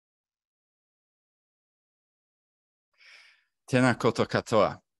Tēnā koutou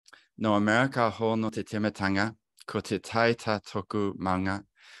katoa. No America ho no te temetanga, ko te taita toku manga,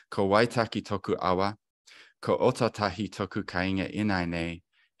 ko waitaki toku awa, ko otatahi toku kainga inai nei,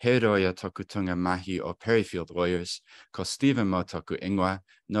 he roia toku tunga mahi o Perryfield Lawyers, ko Stephen mo toku ingoa,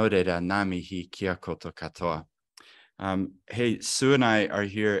 no reira nā mihi kia koutou katoa. Hey, Sue and I are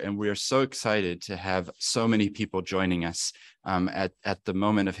here, and we are so excited to have so many people joining us. At the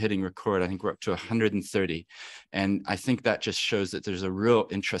moment of hitting record, I think we're up to 130. And I think that just shows that there's a real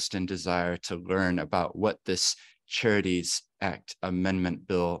interest and desire to learn about what this Charities Act Amendment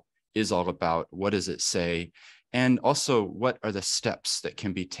Bill is all about. What does it say? And also, what are the steps that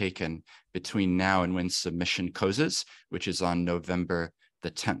can be taken between now and when submission closes, which is on November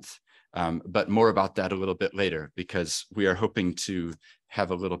the 10th. But more about that a little bit later, because we are hoping to have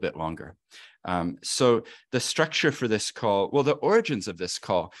a little bit longer. So the structure for this call, well, the origins of this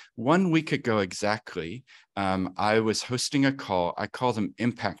call, 1 week ago exactly, I was hosting a call. I call them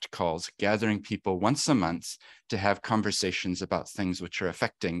impact calls, gathering people once a month to have conversations about things which are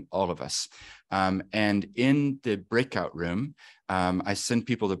affecting all of us. And in the breakout room, I send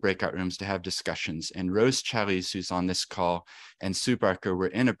people to breakout rooms to have discussions. And Rose Chalice, who's on this call, and Sue Barker were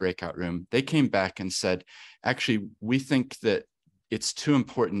in a breakout room. They came back and said, actually, we think that it's too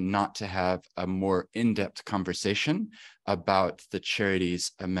important not to have a more in-depth conversation about the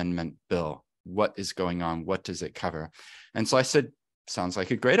Charities Amendment Bill. What is going on? What does it cover? And so I said, sounds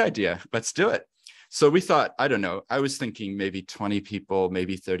like a great idea. Let's do it. So we thought, I don't know, I was thinking maybe 20 people,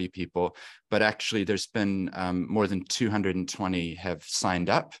 maybe 30 people, but actually there's been more than 220 have signed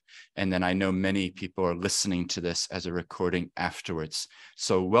up. And then I know many people are listening to this as a recording afterwards.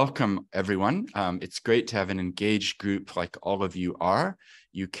 So welcome everyone. It's great to have an engaged group like all of you are.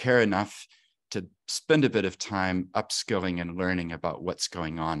 You care enough to spend a bit of time upskilling and learning about what's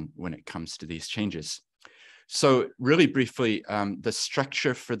going on when it comes to these changes. So really briefly, the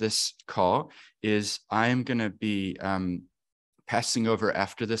structure for this call is I'm going to be passing over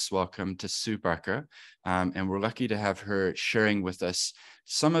after this welcome to Sue Barker, and we're lucky to have her sharing with us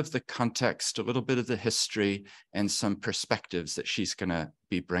some of the context, a little bit of the history, and some perspectives that she's going to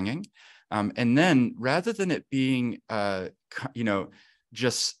be bringing. And then rather than it being,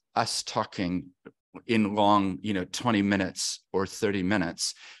 just us talking in long, 20 minutes or 30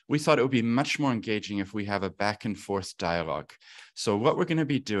 minutes, we thought it would be much more engaging if we have a back and forth dialogue. So what we're going to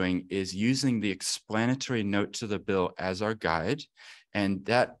be doing is using the explanatory note to the bill as our guide, and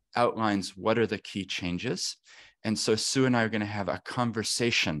that outlines what are the key changes. And so Sue and I are going to have a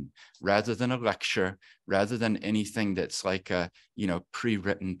conversation rather than a lecture, rather than anything that's like a,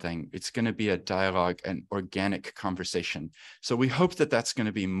 pre-written thing. It's going to be a dialogue, an organic conversation. So we hope that that's going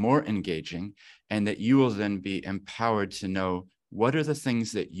to be more engaging and that you will then be empowered to know what are the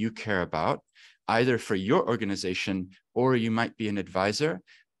things that you care about, either for your organization or you might be an advisor.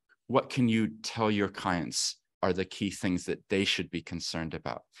 What can you tell your clients are the key things that they should be concerned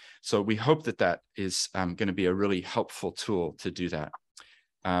about? So we hope that that is going to be a really helpful tool to do that.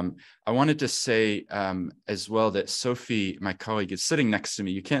 I wanted to say as well that Sophie, my colleague, is sitting next to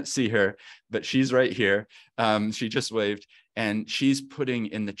me. You can't see her, but she's right here. She just waved, and she's putting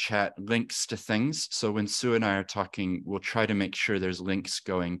in the chat links to things. So when Sue and I are talking, we'll try to make sure there's links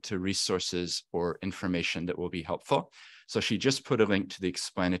going to resources or information that will be helpful. So she just put a link to the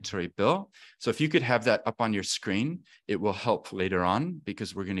explanatory bill. So if you could have that up on your screen, it will help later on,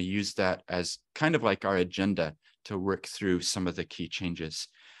 because we're going to use that as kind of like our agenda to work through some of the key changes.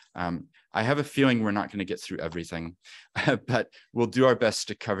 I have a feeling we're not going to get through everything, but we'll do our best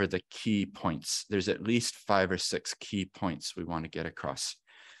to cover the key points. There's at least 5 or 6 key points we want to get across.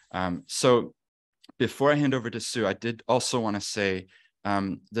 So before I hand over to Sue, I did also want to say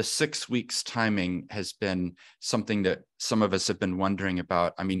the 6 weeks timing has been something that some of us have been wondering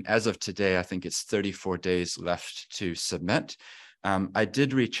about. I mean, as of today, I think it's 34 days left to submit. I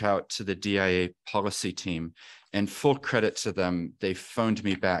did reach out to the DIA policy team, and full credit to them, they phoned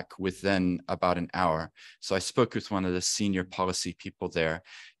me back within about an hour. So I spoke with one of the senior policy people there,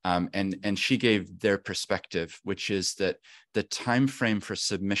 and she gave their perspective, which is that the time frame for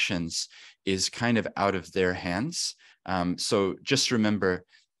submissions is kind of out of their hands. So just remember,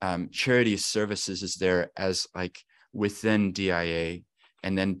 Charities Services is there as like within DIA,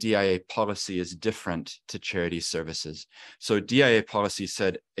 and then DIA policy is different to Charities Services. So DIA policy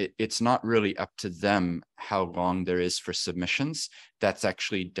said it's not really up to them how long there is for submissions. That's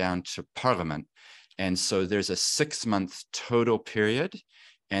actually down to Parliament. And so there's a 6-month total period.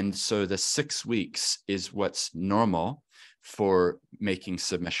 And so the 6 weeks is what's normal for making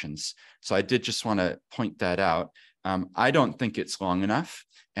submissions. So I did just want to point that out. I don't think it's long enough.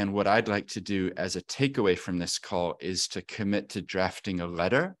 And what I'd like to do as a takeaway from this call is to commit to drafting a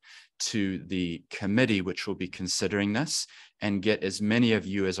letter to the committee, which will be considering this, and get as many of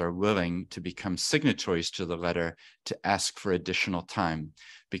you as are willing to become signatories to the letter to ask for additional time.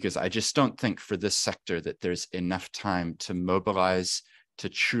 Because I just don't think for this sector that there's enough time to mobilize, to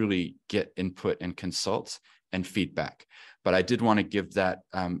truly get input and consult and feedback. But I did want to give that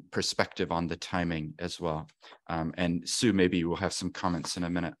perspective on the timing as well. And Sue, maybe we'll have some comments in a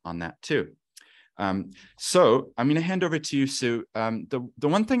minute on that too. So I'm going to hand over to you, Sue. The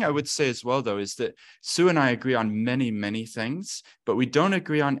one thing I would say as well, though, is that Sue and I agree on many, many things, but we don't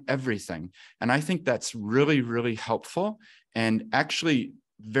agree on everything. And I think that's really, really helpful and actually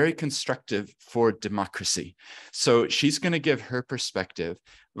very constructive for democracy. So she's going to give her perspective.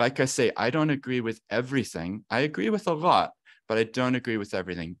 Like I say, I don't agree with everything. I agree with a lot, but I don't agree with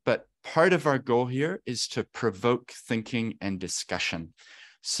everything. But part of our goal here is to provoke thinking and discussion.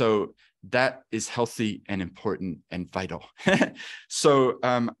 So that is healthy and important and vital. So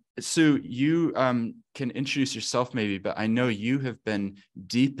Sue, you can introduce yourself maybe, but I know you have been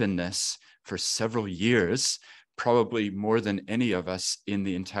deep in this for several years, probably more than any of us in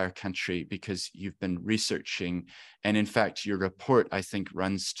the entire country, because you've been researching. And in fact, your report, I think,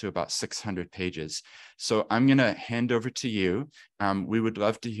 runs to about 600 pages. So I'm going to hand over to you. We would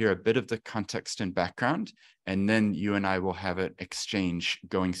love to hear a bit of the context and background, and then you and I will have an exchange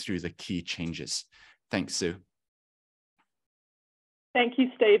going through the key changes. Thanks, Sue. Thank you,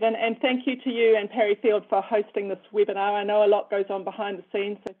 Stephen, and thank you to you and Perry Field for hosting this webinar. I know a lot goes on behind the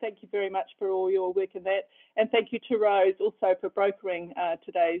scenes, so thank you very much for all your work in that. And thank you to Rose also for brokering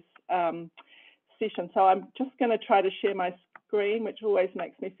today's session. So I'm just going to try to share my screen, which always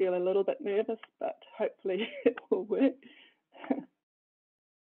makes me feel a little bit nervous, but hopefully it will work.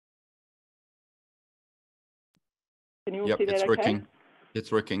 Can you all see that it's okay? Working.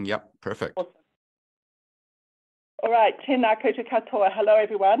 It's working. Yep, perfect. Awesome. All right, tēnā koutou katoa. Hello,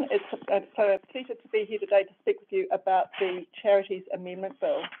 everyone. It's a pleasure to be here today to speak with you about the Charities Amendment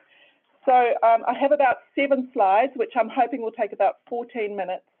Bill. So I have about 7 slides, which I'm hoping will take about 14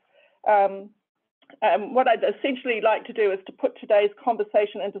 minutes. What I'd essentially like to do is to put today's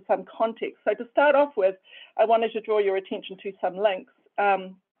conversation into some context. So to start off with, I wanted to draw your attention to some links.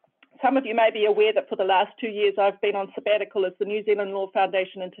 Some of you may be aware that for the last 2 years, I've been on sabbatical as the New Zealand Law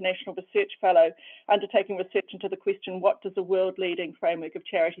Foundation International Research Fellow, undertaking research into the question, what does a world-leading framework of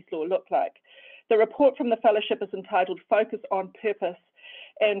charities law look like? The report from the fellowship is entitled Focus on Purpose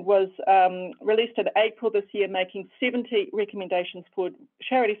and was released in April this year, making 70 recommendations for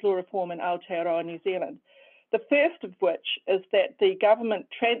charities law reform in Aotearoa, New Zealand. The first of which is that the government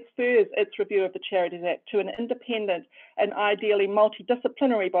transfers its review of the Charities Act to an independent and ideally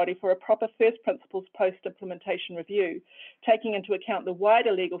multidisciplinary body for a proper first principles post-implementation review, taking into account the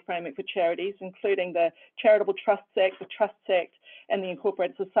wider legal framework for charities, including the Charitable Trusts Act, the Trusts Act, and the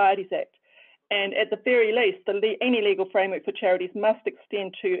Incorporated Societies Act. And at the very least, any legal framework for charities must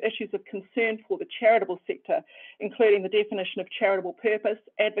extend to issues of concern for the charitable sector, including the definition of charitable purpose,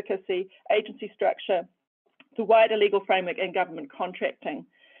 advocacy, agency structure, the wider legal framework, and government contracting.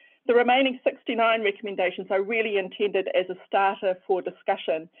 The remaining 69 recommendations are really intended as a starter for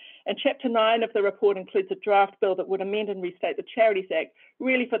discussion, and Chapter 9 of the report includes a draft bill that would amend and restate the Charities Act,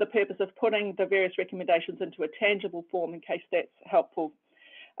 really for the purpose of putting the various recommendations into a tangible form, in case that's helpful.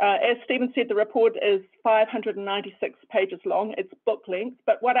 As Stephen said, the report is 596 pages long. It's book length,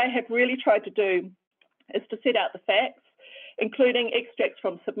 but what I have really tried to do is to set out the facts, including extracts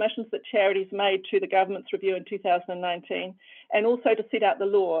from submissions that charities made to the government's review in 2019, and also to set out the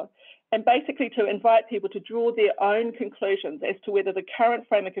law, and basically to invite people to draw their own conclusions as to whether the current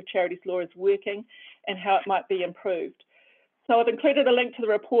framework of charities law is working and how it might be improved. So I've included a link to the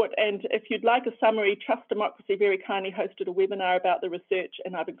report, and if you'd like a summary, Trust Democracy very kindly hosted a webinar about the research,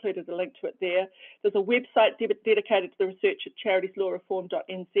 and I've included a link to it there. There's a website dedicated to the research at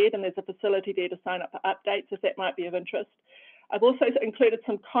charieslawreform.nz, and there's a facility there to sign up for updates if that might be of interest. I've also included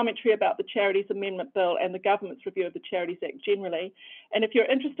some commentary about the Charities Amendment Bill and the government's review of the Charities Act generally. And if you're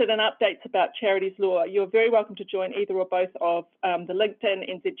interested in updates about charities law, you're very welcome to join either or both of the LinkedIn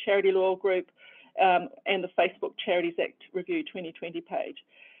NZ Charity Law Group and the Facebook Charities Act Review 2020 page.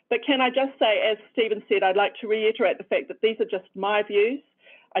 But can I just say, as Stephen said, I'd like to reiterate the fact that these are just my views.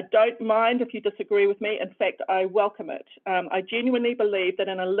 I don't mind if you disagree with me. In fact, I welcome it. I genuinely believe that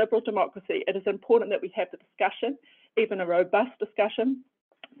in a liberal democracy, it is important that we have the discussion, even a robust discussion,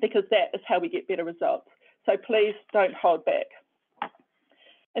 because that is how we get better results. So please don't hold back.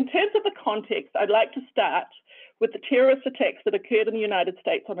 In terms of the context, I'd like to start with the terrorist attacks that occurred in the United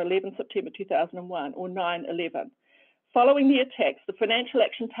States on 11 September 2001, or 9/11. Following the attacks, the Financial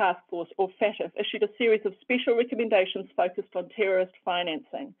Action Task Force, or FATF, issued a series of special recommendations focused on terrorist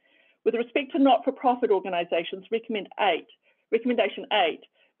financing. With respect to not-for-profit organisations, Recommendation 8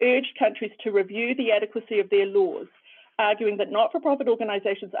 urged countries to review the adequacy of their laws, arguing that not-for-profit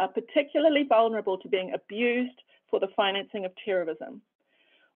organisations are particularly vulnerable to being abused for the financing of terrorism.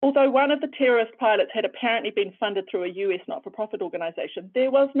 Although one of the terrorist pilots had apparently been funded through a US not-for-profit organisation,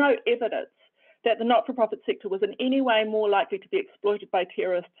 there was no evidence that the not-for-profit sector was in any way more likely to be exploited by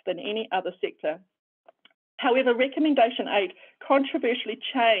terrorists than any other sector. However, Recommendation 8 controversially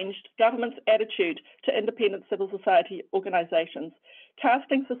changed government's attitude to independent civil society organisations,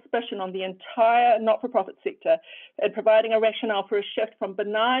 casting suspicion on the entire not-for-profit sector and providing a rationale for a shift from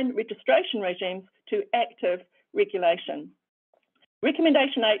benign registration regimes to active regulation.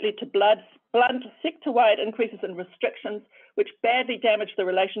 Recommendation 8 led to blunt sector-wide increases in restrictions, which badly damaged the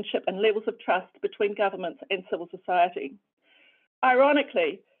relationship and levels of trust between governments and civil society.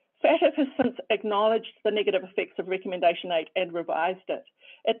 Ironically, FATF has since acknowledged the negative effects of Recommendation 8 and revised it.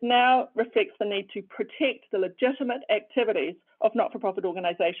 It now reflects the need to protect the legitimate activities of not-for-profit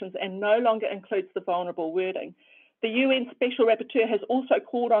organisations and no longer includes the vulnerable wording. The UN Special Rapporteur has also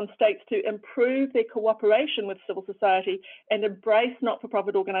called on states to improve their cooperation with civil society and embrace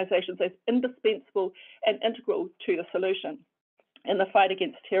not-for-profit organisations as indispensable and integral to the solution in the fight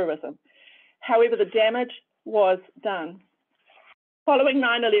against terrorism. However, the damage was done. Following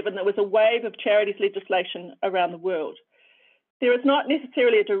 9/11, there was a wave of charities legislation around the world. There is not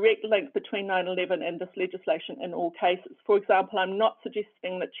necessarily a direct link between 9/11 and this legislation in all cases. For example, I'm not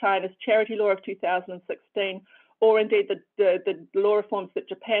suggesting that China's charity law of 2016 or indeed the law reforms that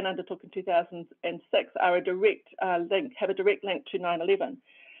Japan undertook in 2006 are have a direct link to 9/11.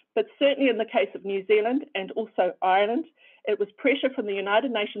 But certainly in the case of New Zealand and also Ireland, it was pressure from the United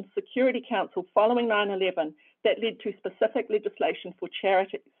Nations Security Council following 9/11 that led to specific legislation for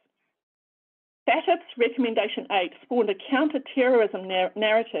charities. FATF's Recommendation 8 spawned a counter-terrorism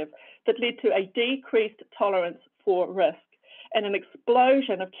narrative that led to a decreased tolerance for risk and an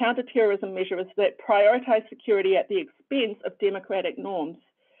explosion of counter-terrorism measures that prioritise security at the expense of democratic norms.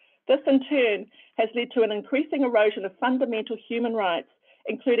 This, in turn, has led to an increasing erosion of fundamental human rights,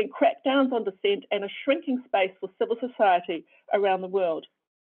 including crackdowns on dissent and a shrinking space for civil society around the world.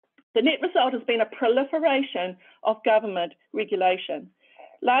 The net result has been a proliferation of government regulation,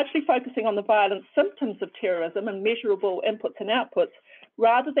 largely focusing on the violent symptoms of terrorism and measurable inputs and outputs,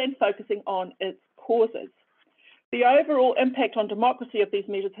 rather than focusing on its causes. The overall impact on democracy of these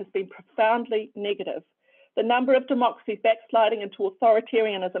measures has been profoundly negative. The number of democracies backsliding into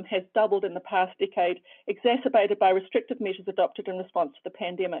authoritarianism has doubled in the past decade, exacerbated by restrictive measures adopted in response to the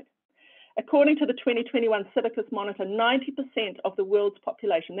pandemic. According to the 2021 Civicus Monitor, 90% of the world's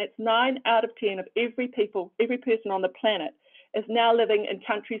population, that's 9 out of 10 of every person on the planet, is now living in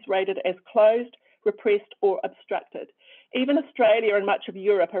countries rated as closed, repressed, or obstructed. Even Australia and much of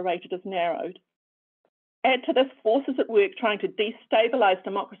Europe are rated as narrowed. Add to this forces at work trying to destabilise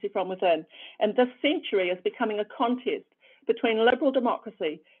democracy from within, and this century is becoming a contest between liberal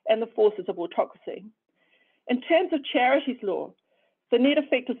democracy and the forces of autocracy. In terms of charities law, the net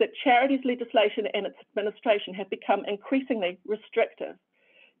effect is that charities legislation and its administration have become increasingly restrictive.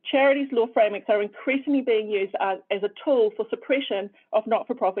 Charities law frameworks are increasingly being used as a tool for suppression of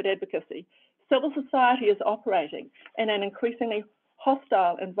not-for-profit advocacy. Civil society is operating in an increasingly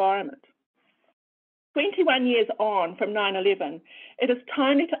hostile environment. 21 years on from 9/11, it is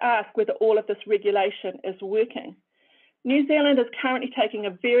timely to ask whether all of this regulation is working. New Zealand is currently taking a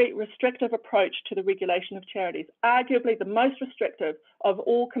very restrictive approach to the regulation of charities, arguably the most restrictive of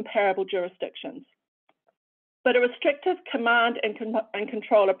all comparable jurisdictions. But a restrictive command and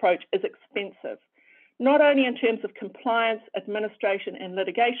control approach is expensive, not only in terms of compliance, administration, and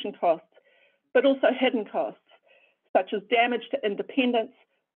litigation costs, but also hidden costs, such as damage to independence,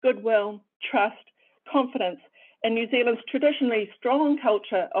 goodwill, trust, confidence, and New Zealand's traditionally strong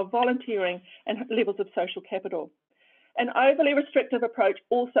culture of volunteering and levels of social capital. An overly restrictive approach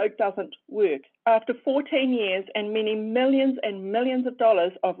also doesn't work. After 14 years and many millions and millions of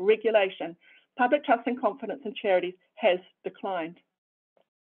dollars of regulation, public trust and confidence in charities has declined.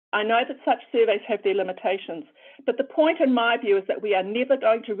 I know that such surveys have their limitations, but the point in my view is that we are never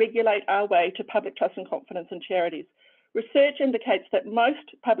going to regulate our way to public trust and confidence in charities. Research indicates that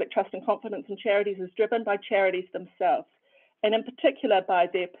most public trust and confidence in charities is driven by charities themselves, and in particular by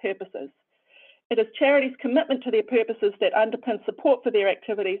their purposes. It is charities' commitment to their purposes that underpins support for their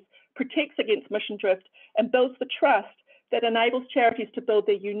activities, protects against mission drift, and builds the trust that enables charities to build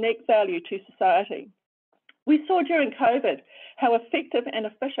their unique value to society. We saw during COVID how effective and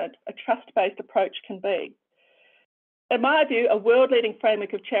efficient a trust-based approach can be. In my view, a world-leading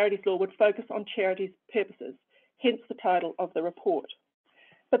framework of charities law would focus on charities' purposes, hence the title of the report.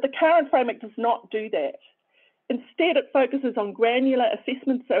 But the current framework does not do that. Instead, it focuses on granular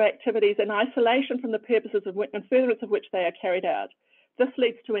assessments of activities in isolation from the purposes and furtherance of which they are carried out. This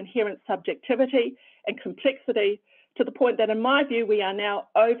leads to inherent subjectivity and complexity, to the point that, in my view, we are now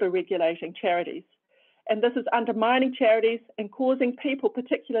over-regulating charities. And this is undermining charities and causing people,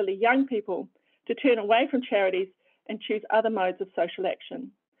 particularly young people, to turn away from charities and choose other modes of social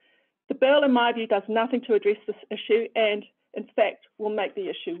action. The bill, in my view, does nothing to address this issue and, in fact, will make the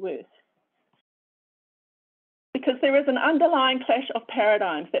issue worse. Because there is an underlying clash of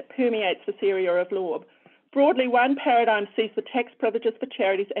paradigms that permeates this area of law. Broadly, one paradigm sees the tax privileges for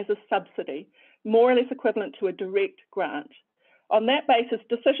charities as a subsidy, more or less equivalent to a direct grant. On that basis,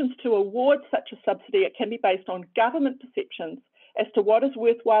 decisions to award such a subsidy can be based on government perceptions as to what is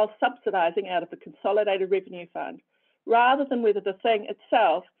worthwhile subsidising out of the Consolidated Revenue Fund, rather than whether the thing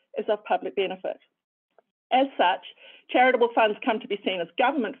itself is of public benefit. As such, charitable funds come to be seen as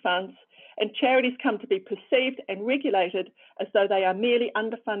government funds, and charities come to be perceived and regulated as though they are merely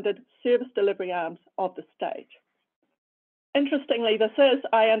underfunded service delivery arms of the state. Interestingly, this is,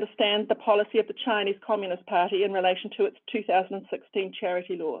 I understand, the policy of the Chinese Communist Party in relation to its 2016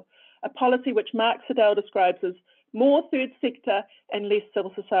 charity law, a policy which Mark Siddell describes as more third sector and less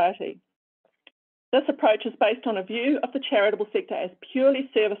civil society. This approach is based on a view of the charitable sector as purely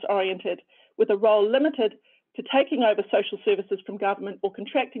service-oriented, with a role limited to taking over social services from government or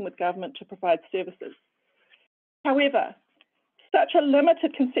contracting with government to provide services. However, such a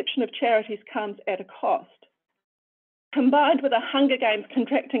limited conception of charities comes at a cost. Combined with a Hunger Games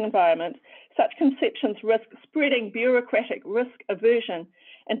contracting environment, such conceptions risk spreading bureaucratic risk aversion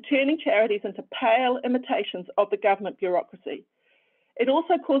and turning charities into pale imitations of the government bureaucracy. It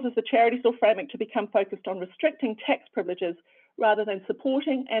also causes the charities law framework to become focused on restricting tax privileges rather than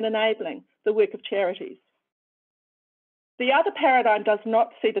supporting and enabling the work of charities. The other paradigm does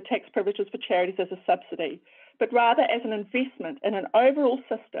not see the tax privileges for charities as a subsidy, but rather as an investment in an overall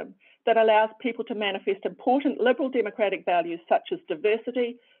system that allows people to manifest important liberal democratic values such as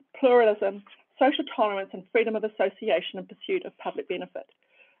diversity, pluralism, social tolerance, and freedom of association in pursuit of public benefit.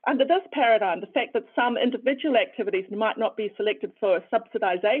 Under this paradigm, the fact that some individual activities might not be selected for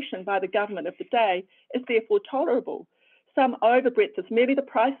subsidisation by the government of the day is therefore tolerable. Some overbreadth is merely the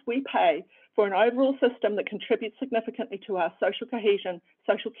price we pay for an overall system that contributes significantly to our social cohesion,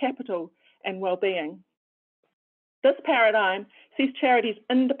 social capital, and well-being. This paradigm sees charities'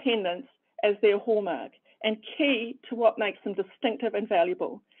 independence as their hallmark and key to what makes them distinctive and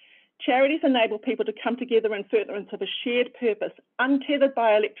valuable. Charities enable people to come together in furtherance of a shared purpose, untethered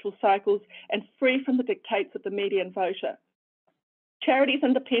by electoral cycles and free from the dictates of the median voter. Charities'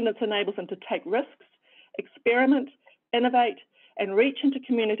 independence enables them to take risks, experiment, innovate, and reach into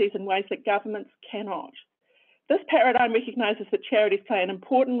communities in ways that governments cannot. This paradigm recognises that charities play an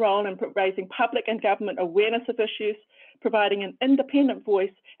important role in raising public and government awareness of issues, providing an independent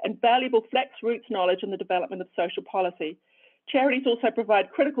voice and valuable flax roots knowledge in the development of social policy. Charities also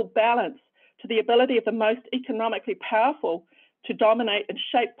provide critical balance to the ability of the most economically powerful to dominate and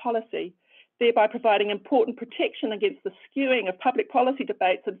shape policy, thereby providing important protection against the skewing of public policy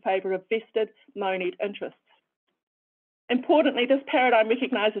debates in favour of vested, moneyed interests. Importantly, this paradigm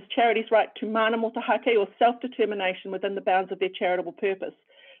recognises charities' right to mana motuhake or self-determination within the bounds of their charitable purpose.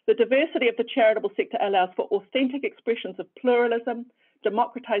 The diversity of the charitable sector allows for authentic expressions of pluralism,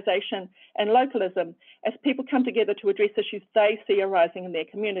 democratisation, and localism as people come together to address issues they see arising in their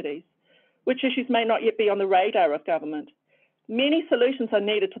communities, which issues may not yet be on the radar of government. Many solutions are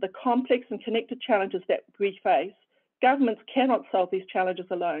needed to the complex and connected challenges that we face. Governments cannot solve these challenges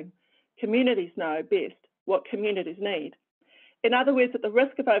alone. Communities know best what communities need. In other words, at the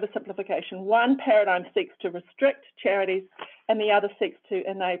risk of oversimplification, one paradigm seeks to restrict charities and the other seeks to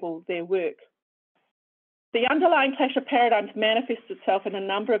enable their work. The underlying clash of paradigms manifests itself in a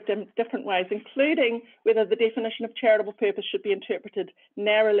number of different ways, including whether the definition of charitable purpose should be interpreted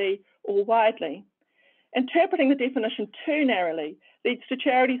narrowly or widely. Interpreting the definition too narrowly leads to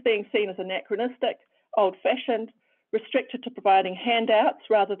charities being seen as anachronistic, old-fashioned, restricted to providing handouts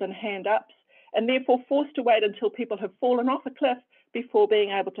rather than hand-ups, and therefore forced to wait until people have fallen off a cliff before being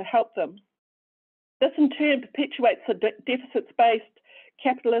able to help them. This in turn perpetuates a deficits-based,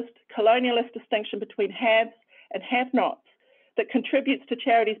 capitalist, colonialist distinction between haves and have-nots that contributes to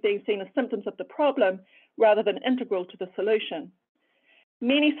charities being seen as symptoms of the problem rather than integral to the solution.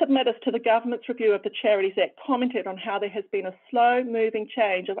 Many submitters to the government's review of the Charities Act commented on how there has been a slow-moving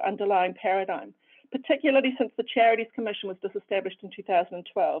change of underlying paradigm, particularly since the Charities Commission was disestablished in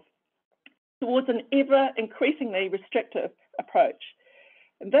 2012. towards an ever increasingly restrictive approach.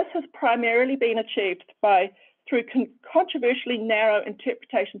 And this has primarily been achieved through controversially narrow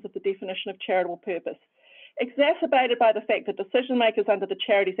interpretations of the definition of charitable purpose, exacerbated by the fact that decision makers under the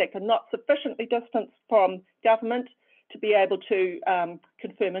Charities Act are not sufficiently distanced from government to be able to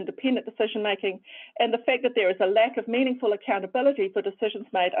confirm independent decision making, and the fact that there is a lack of meaningful accountability for decisions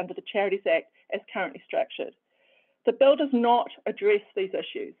made under the Charities Act as currently structured. The bill does not address these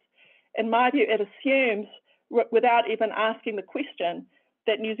issues. In my view, it assumes, without even asking the question,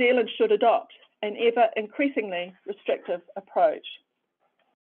 that New Zealand should adopt an ever increasingly restrictive approach.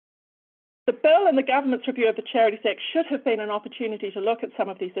 The bill and the government's review of the Charities Act should have been an opportunity to look at some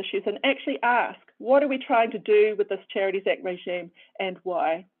of these issues and actually ask, what are we trying to do with this Charities Act regime and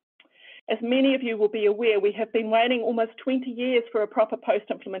why? As many of you will be aware, we have been waiting almost 20 years for a proper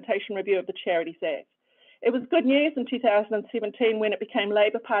post-implementation review of the Charities Act. It was good news in 2017 when it became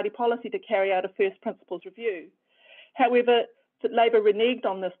Labour Party policy to carry out a first principles review. However, Labour reneged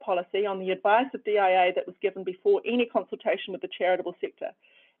on this policy on the advice of DIA that was given before any consultation with the charitable sector,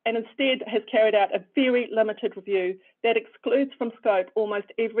 and instead has carried out a very limited review that excludes from scope almost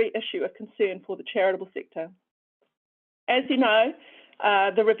every issue of concern for the charitable sector. As you know,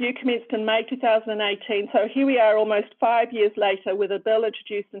 the review commenced in May 2018, so here we are almost 5 years later with a bill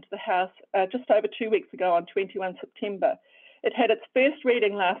introduced into the House just over 2 weeks ago on 21 September. It had its first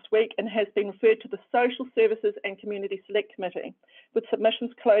reading last week and has been referred to the Social Services and Community Select Committee, with submissions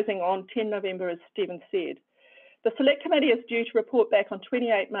closing on 10 November, as Stephen said. The Select Committee is due to report back on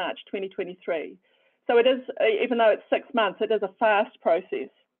 28 March 2023. So it is, even though it's 6 months, it is a fast process.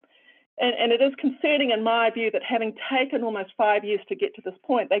 And it is concerning in my view that having taken almost 5 years to get to this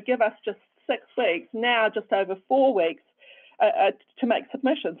point, they give us just 6 weeks, now just over 4 weeks, to make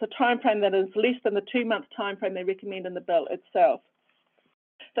submissions, a timeframe that is less than the 2-month timeframe they recommend in the bill itself.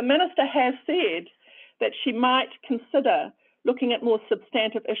 The Minister has said that she might consider looking at more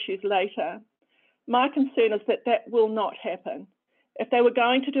substantive issues later. My concern is that that will not happen. If they were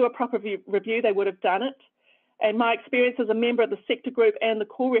going to do a proper review, they would have done it. And my experience as a member of the sector group and the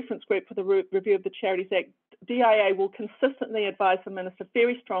core reference group for the review of the Charities Act, DIA will consistently advise the Minister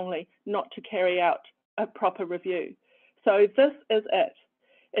very strongly not to carry out a proper review. So this is it.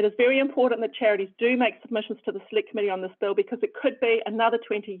 It is very important that charities do make submissions to the Select Committee on this bill, because it could be another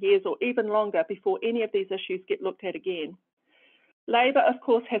 20 years or even longer before any of these issues get looked at again. Labor, of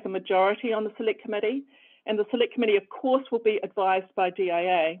course, has a majority on the Select Committee, and the Select Committee, of course, will be advised by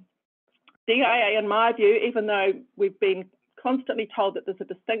DIA. DIA, in my view, even though we've been constantly told that there's a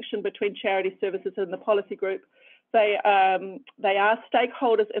distinction between charity services and the policy group, they are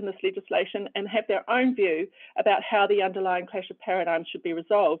stakeholders in this legislation and have their own view about how the underlying clash of paradigms should be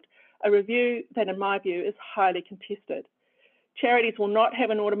resolved, a review that, in my view, is highly contested. Charities will not have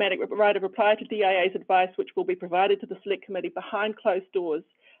an automatic right of reply to DIA's advice, which will be provided to the Select Committee behind closed doors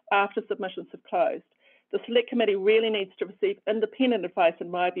after submissions have closed. The Select Committee really needs to receive independent advice,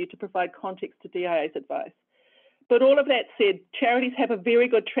 in my view, to provide context to DIA's advice. But all of that said, charities have a very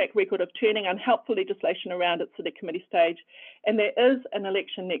good track record of turning unhelpful legislation around at Select Committee stage, and there is an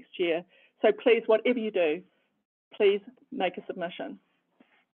election next year. So please, whatever you do, please make a submission.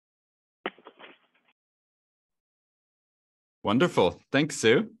 Wonderful. Thanks,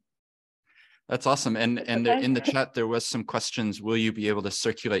 Sue. That's awesome. And okay. In the chat, there was some questions. Will you be able to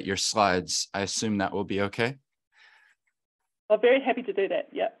circulate your slides? I assume that will be okay. I'm very happy to do that.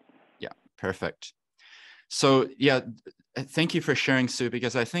 Yeah. Yeah, perfect. So yeah, thank you for sharing, Sue,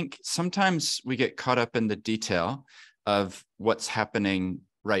 because I think sometimes we get caught up in the detail of what's happening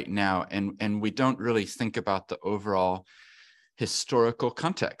right now, and we don't really think about the overall historical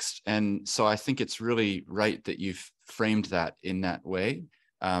context. And so I think it's really right that you've framed that in that way,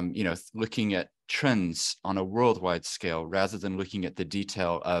 you know, looking at trends on a worldwide scale rather than looking at the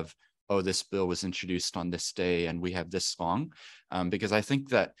detail of, oh, this bill was introduced on this day and we have this long, because I think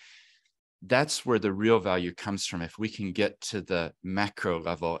that that's where the real value comes from. If we can get to the macro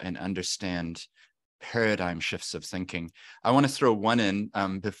level and understand paradigm shifts of thinking. I want to throw one in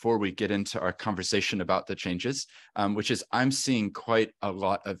before we get into our conversation about the changes, which is I'm seeing quite a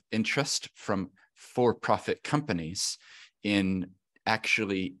lot of interest from for-profit companies in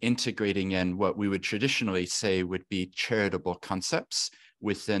actually integrating in what we would traditionally say would be charitable concepts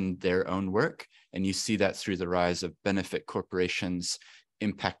within their own work. And you see that through the rise of benefit corporations,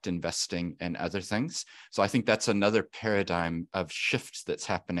 impact investing, and other things. So I think that's another paradigm of shift that's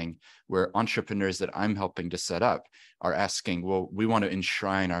happening, where entrepreneurs that I'm helping to set up are asking, well, we want to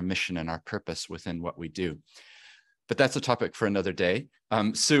enshrine our mission and our purpose within what we do. But that's a topic for another day.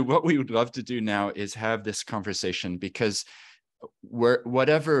 So what we would love to do now is have this conversation, because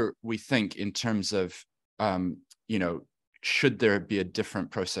whatever we think in terms of, should there be a different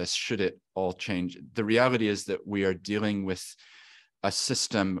process? Should it all change? The reality is that we are dealing with a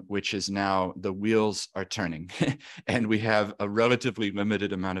system which is now, the wheels are turning and we have a relatively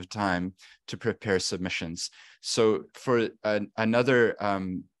limited amount of time to prepare submissions. So for another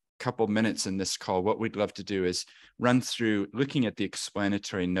couple minutes in this call, what we'd love to do is run through looking at the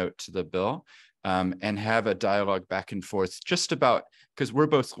explanatory note to the bill, and have a dialogue back and forth just about, because we're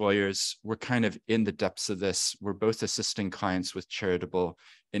both lawyers, we're kind of in the depths of this, we're both assisting clients with charitable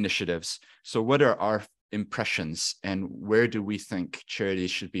initiatives. So what are our impressions and where do we think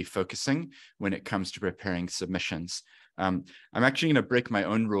charities should be focusing when it comes to preparing submissions? I'm actually going to break my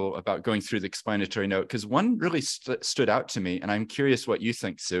own rule about going through the explanatory note, because one really stood out to me, and I'm curious what you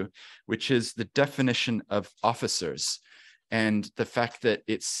think, Sue, which is the definition of officers and the fact that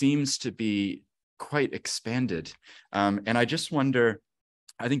it seems to be quite expanded. And I just wonder,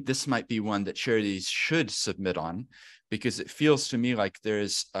 I think this might be one that charities should submit on, because it feels to me like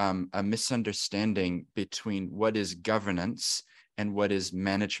there's a misunderstanding between what is governance and what is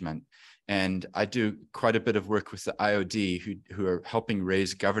management. And I do quite a bit of work with the IOD who are helping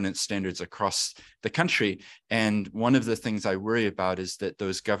raise governance standards across the country. And one of the things I worry about is that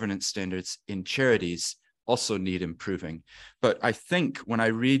those governance standards in charities also need improving. But I think when I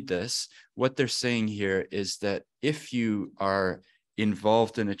read this, what they're saying here is that if you are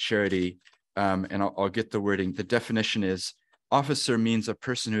involved in a charity, and I'll get the wording, the definition is, officer means a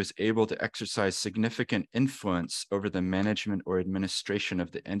person who is able to exercise significant influence over the management or administration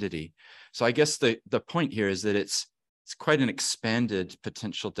of the entity. So I guess the point here is that it's quite an expanded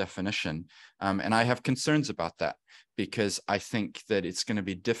potential definition. And I have concerns about that, because I think that it's going to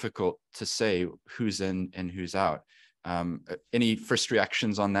be difficult to say who's in and who's out. Any first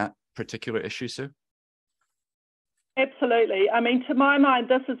reactions on that particular issue, Sue? Absolutely. I mean, to my mind,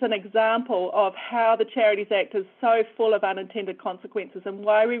 this is an example of how the Charities Act is so full of unintended consequences, and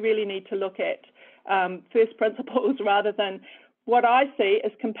why we really need to look at first principles rather than what I see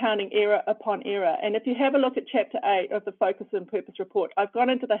is compounding error upon error. And if you have a look at Chapter 8 of the Focus and Purpose Report, I've gone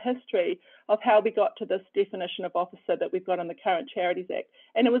into the history of how we got to this definition of officer that we've got in the current Charities Act.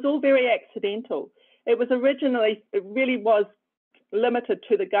 And it was all very accidental. It really was limited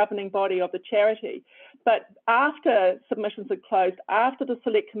to the governing body of the charity. But after submissions had closed, after the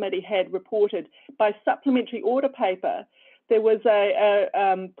Select Committee had reported, by supplementary order paper, there was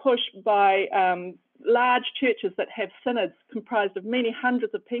a push by large churches that have synods comprised of many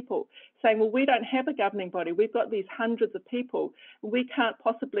hundreds of people saying, well, we don't have a governing body. We've got these hundreds of people. We can't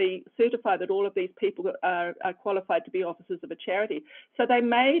possibly certify that all of these people are qualified to be officers of a charity. So they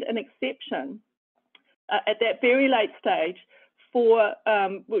made an exception at that very late stage for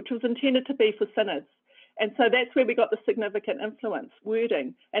which was intended to be for synods. And so that's where we got the significant influence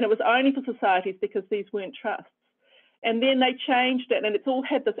wording. And it was only for societies because these weren't trusts. And then they changed it, and it's all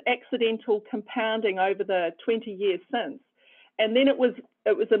had this accidental compounding over the 20 years since. And then it was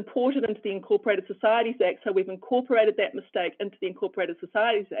imported into the Incorporated Societies Act, so we've incorporated that mistake into the Incorporated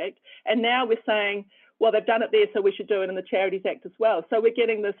Societies Act. And now we're saying, well, they've done it there, so we should do it in the Charities Act as well. So we're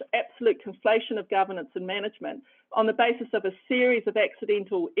getting this absolute conflation of governance and management on the basis of a series of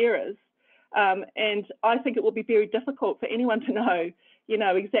accidental errors. And I think it will be very difficult for anyone to know,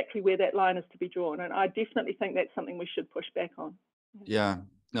 exactly where that line is to be drawn. And I definitely think that's something we should push back on. Yeah,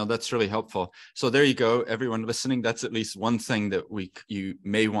 no, that's really helpful. So there you go, everyone listening. That's at least one thing that you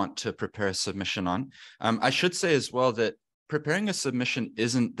may want to prepare a submission on. I should say as well that preparing a submission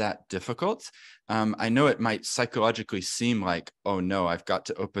isn't that difficult. I know it might psychologically seem like, oh no, I've got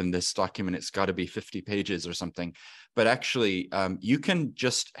to open this document. It's got to be 50 pages or something. But actually, you can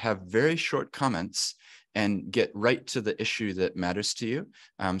just have very short comments and get right to the issue that matters to you.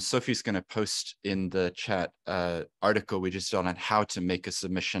 Sophie's going to post in the chat article we just done on how to make a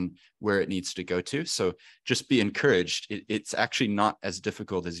submission where it needs to go to. So just be encouraged. It's actually not as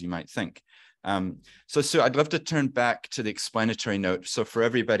difficult as you might think. So I'd love to turn back to the explanatory note. So for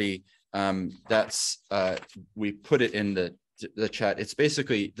everybody, we put it in the chat. It's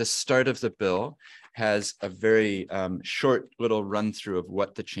basically the start of the bill has a very short little run through of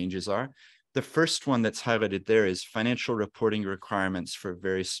what the changes are. The first one that's highlighted there is financial reporting requirements for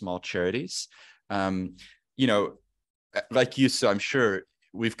very small charities. Like you, so I'm sure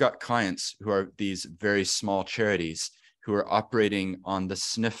we've got clients who are these very small charities who are operating on the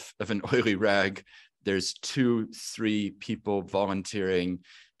sniff of an oily rag. There's 2-3 people volunteering.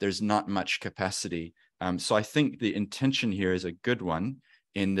 There's not much capacity. So I think the intention here is a good one,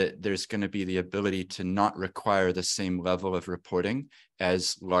 in that there's going to be the ability to not require the same level of reporting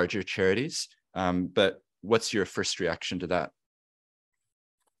as larger charities. But what's your first reaction to that?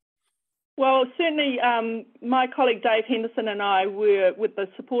 Well, certainly my colleague Dave Henderson and I were, with the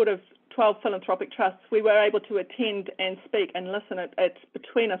support of 12 philanthropic trusts, we were able to attend and speak and listen at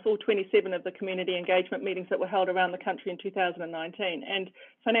between us all 27 of the community engagement meetings that were held around the country in 2019. And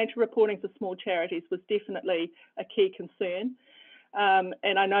financial reporting for small charities was definitely a key concern.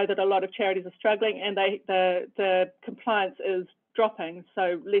 And I know that a lot of charities are struggling, and the compliance is dropping.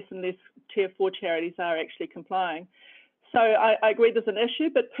 So less and less Tier 4 charities are actually complying. So I agree there's an issue,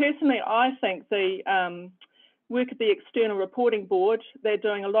 but personally, I think the work of the External Reporting Board, they're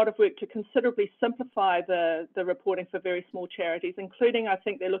doing a lot of work to considerably simplify the reporting for very small charities, including, I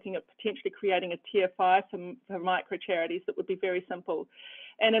think they're looking at potentially creating a Tier 5 for micro charities that would be very simple.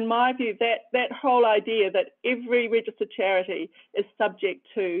 And in my view, that whole idea that every registered charity is subject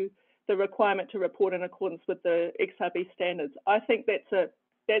to the requirement to report in accordance with the XRB standards, I think that's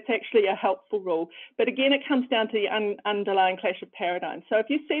actually a helpful rule. But again, it comes down to the underlying clash of paradigms. So if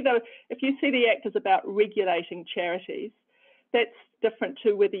you see the Act as about regulating charities, that's different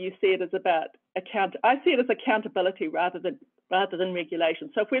to whether you see it as about I see it as accountability rather than regulation.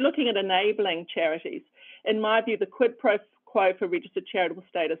 So if we're looking at enabling charities, in my view, the quid pro quo for registered charitable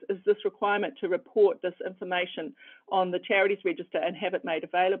status is this requirement to report this information on the charities register and have it made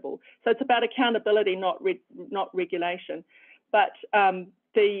available. So it's about accountability, not regulation. But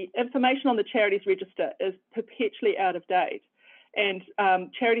the information on the charities register is perpetually out of date, and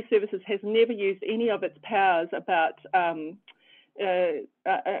Charity Services has never used any of its powers about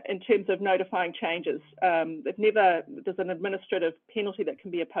in terms of notifying changes. There's an administrative penalty that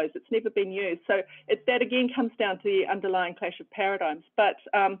can be imposed. It's never been used. So that again comes down to the underlying clash of paradigms. But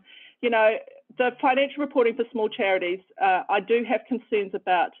you know, the financial reporting for small charities, I do have concerns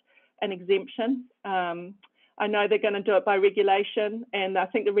about an exemption. I know they're going to do it by regulation, and I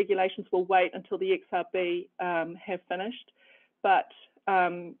think the regulations will wait until the XRB have finished. But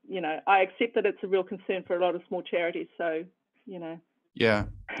you know, I accept that it's a real concern for a lot of small charities. So, you know. Yeah,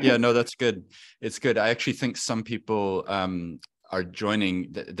 no, that's good. It's good. I actually think some people are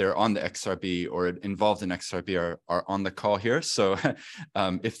joining, they're on the XRB or involved in XRB are on the call here. So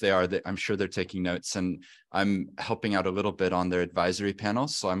if they are, I'm sure they're taking notes, and I'm helping out a little bit on their advisory panel.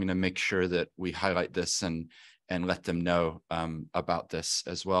 So I'm going to make sure that we highlight this and let them know about this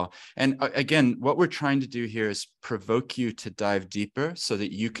as well. And again, what we're trying to do here is provoke you to dive deeper so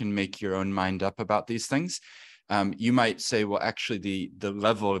that you can make your own mind up about these things. You might say, well, actually, the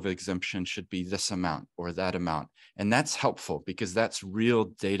level of exemption should be this amount or that amount. And that's helpful because that's real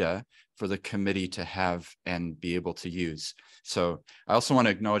data for the committee to have and be able to use. So I also want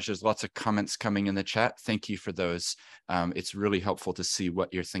to acknowledge there's lots of comments coming in the chat. Thank you for those. It's really helpful to see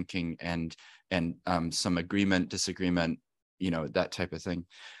what you're thinking and some agreement, disagreement, you know, that type of thing.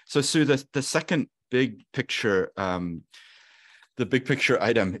 So Sue, the second big picture the big picture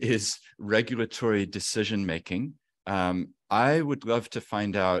item is regulatory decision making. I would love to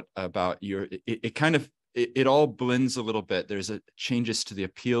find out about it all blends a little bit. There's changes to the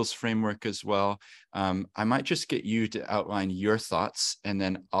appeals framework as well. I might just get you to outline your thoughts, and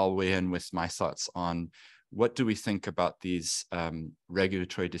then I'll weigh in with my thoughts on what do we think about these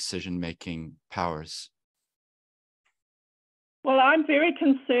regulatory decision making powers. Well, I'm very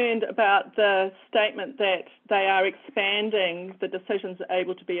concerned about the statement that they are expanding the decisions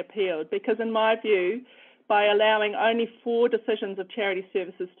able to be appealed, because in my view, by allowing only 4 decisions of Charity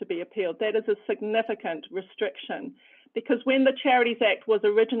Services to be appealed, that is a significant restriction, because when the Charities Act was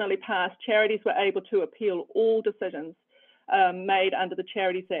originally passed, charities were able to appeal all decisions made under the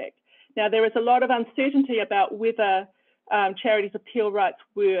Charities Act. Now, there is a lot of uncertainty about whether charities' appeal rights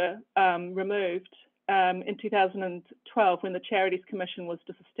were removed in 2012 when the Charities Commission was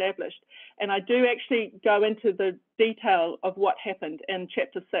disestablished. And I do actually go into the detail of what happened in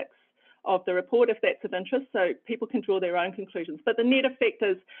Chapter 6 of the report, if that's of interest, so people can draw their own conclusions. But the net effect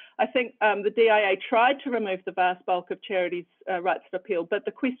is, I think the DIA tried to remove the vast bulk of charities' rights of appeal, but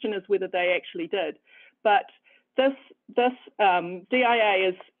the question is whether they actually did. But this DIA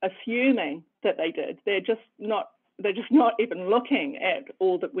is assuming that they did. They're just not even looking at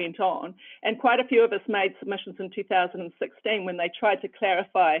all that went on. And quite a few of us made submissions in 2016 when they tried to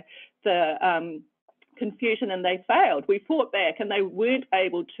clarify the confusion, and they failed. We fought back and they weren't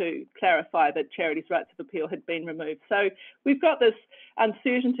able to clarify that charities' rights of appeal had been removed. So we've got this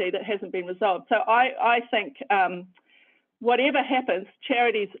uncertainty that hasn't been resolved. So I think whatever happens,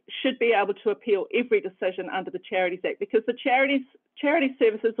 charities should be able to appeal every decision under the Charities Act, because the Charity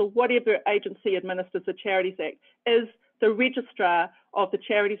Services, or whatever agency administers the Charities Act, is the registrar of the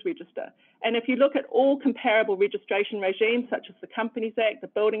Charities Register. And if you look at all comparable registration regimes, such as the Companies Act, the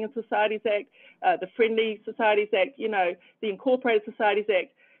Building and Societies Act, the Friendly Societies Act, you know, the Incorporated Societies Act,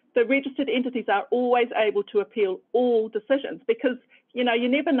 the registered entities are always able to appeal all decisions, because you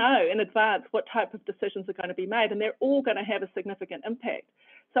never know in advance what type of decisions are going to be made, and they're all going to have a significant impact.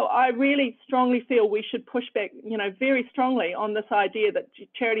 So I really strongly feel we should push back, very strongly on this idea that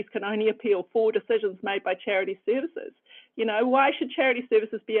charities can only appeal 4 decisions made by charity services. Why should charity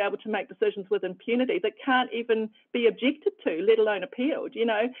services be able to make decisions with impunity that can't even be objected to, let alone appealed?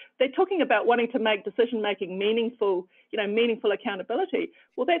 They're talking about wanting to make decision-making meaningful, meaningful accountability.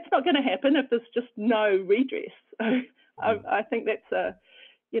 Well, that's not going to happen if there's just no redress. I think that's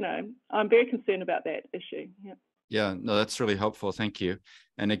I'm very concerned about that issue. Yeah. Yeah, no, that's really helpful. Thank you.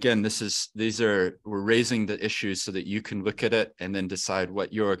 And again, we're raising the issues so that you can look at it and then decide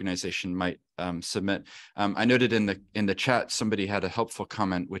what your organization might submit. I noted in the chat, somebody had a helpful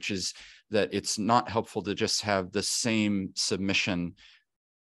comment, which is that it's not helpful to just have the same submission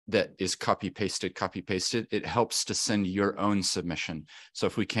that is copy pasted. It helps to send your own submission. So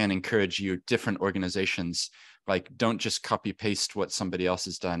if we can encourage you, different organizations, like, don't just copy paste what somebody else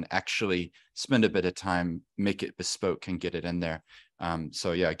has done, actually spend a bit of time, make it bespoke and get it in there.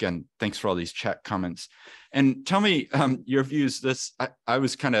 So yeah, again, thanks for all these chat comments. And tell me your views. I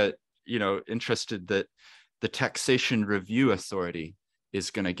was kind of, interested that the Taxation Review Authority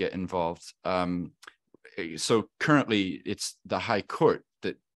is going to get involved. So currently it's the High Court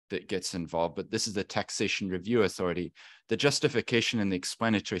that gets involved, but this is the Taxation Review Authority. The justification in the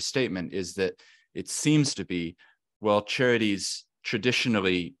explanatory statement is that it seems to be, well, charities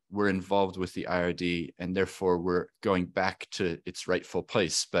traditionally were involved with the IRD and therefore we're going back to its rightful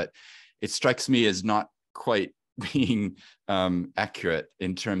place. But it strikes me as not quite being accurate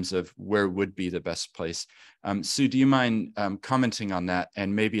in terms of where would be the best place. Sue, do you mind commenting on that?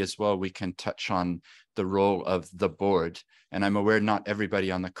 And maybe as well, we can touch on the role of the board. And I'm aware not everybody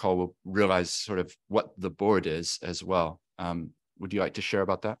on the call will realize sort of what the board is as well. Would you like to share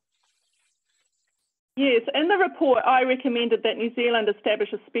about that? Yes, in the report, I recommended that New Zealand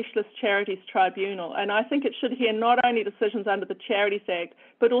establish a specialist charities tribunal, and I think it should hear not only decisions under the Charities Act,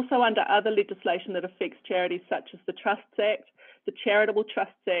 but also under other legislation that affects charities, such as the Trusts Act, the Charitable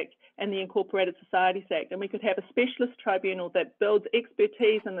Trusts Act, and the Incorporated Societies Act. And we could have a specialist tribunal that builds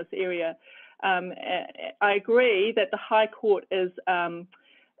expertise in this area. I agree that the High Court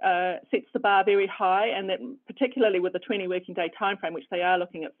sets the bar very high, and that particularly with the 20 working day timeframe, which they are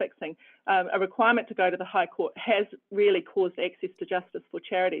looking at fixing, a requirement to go to the High Court has really caused access to justice for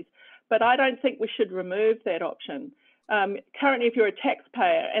charities. But I don't think we should remove that option. Currently, if you're a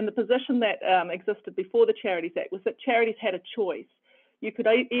taxpayer, and the position that existed before the Charities Act was that charities had a choice. You could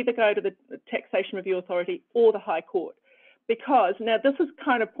either go to the Taxation Review Authority or the High Court. Because, now this is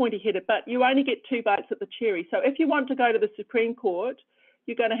kind of pointy-headed, but you only get 2 bites at the cherry. So if you want to go to the Supreme Court,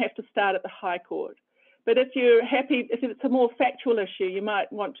 you're going to have to start at the High Court. But if you're happy, if it's a more factual issue, you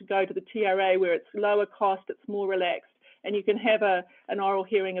might want to go to the TRA, where it's lower cost, it's more relaxed, and you can have an oral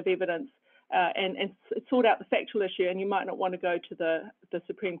hearing of evidence and sort out the factual issue, and you might not want to go to the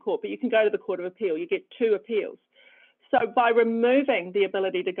Supreme Court, but you can go to the Court of Appeal. You get 2 appeals. So by removing the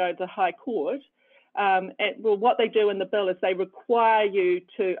ability to go to the High Court, what they do in the bill is they require you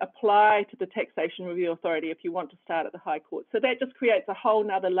to apply to the Taxation Review Authority if you want to start at the High Court. So that just creates a whole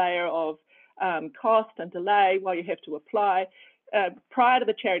nother layer of cost and delay while you have to apply. Prior to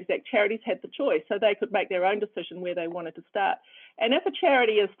the Charities Act, charities had the choice, so they could make their own decision where they wanted to start. And if a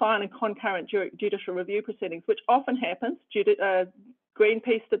charity is filing concurrent judicial review proceedings, which often happens,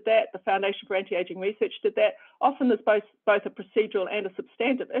 Greenpeace did that, the Foundation for Anti-Aging Research did that, often there's both a procedural and a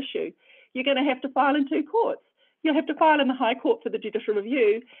substantive issue, you're going to have to file in 2 courts. You'll have to file in the High Court for the judicial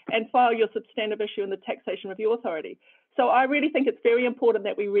review and file your substantive issue in the Taxation Review Authority. So I really think it's very important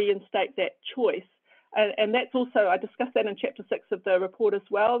that we reinstate that choice. And that's also, I discussed that in Chapter 6 of the report as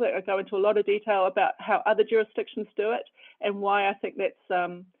well, that I go into a lot of detail about how other jurisdictions do it and why I think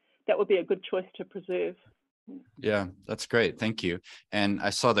that would be a good choice to preserve. Yeah, that's great. Thank you. And I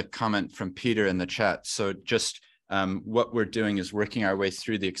saw the comment from Peter in the chat. So just what we're doing is working our way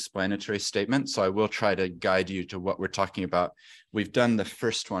through the explanatory statement. So I will try to guide you to what we're talking about. We've done the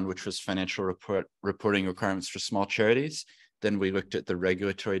first one, which was financial reporting requirements for small charities. Then we looked at the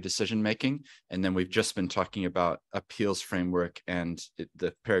regulatory decision-making. And then we've just been talking about appeals framework and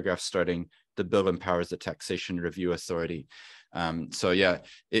the paragraph starting, the bill empowers the Taxation Review Authority. So yeah,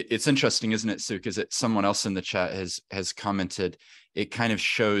 it's interesting, isn't it, Sue? Because someone else in the chat has commented, it kind of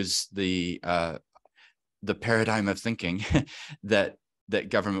shows the paradigm of thinking that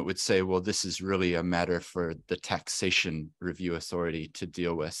government would say, well, this is really a matter for the Taxation Review Authority to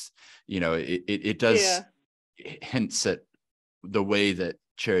deal with. It does hints at the way that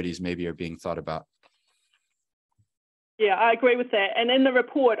charities maybe are being thought about. Yeah, I agree with that. And in the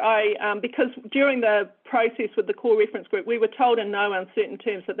report, because during the process with the core reference group, we were told in no uncertain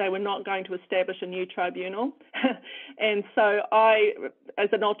terms that they were not going to establish a new tribunal. And so as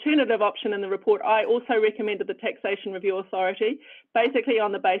an alternative option in the report, I also recommended the Taxation Review Authority, basically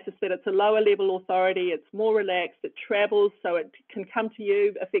on the basis that it's a lower level authority, it's more relaxed, it travels, so it can come to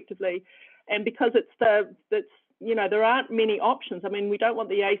you effectively. And because there aren't many options. I mean, we don't want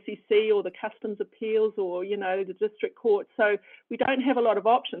the ACC or the Customs Appeals or, the District Court. So we don't have a lot of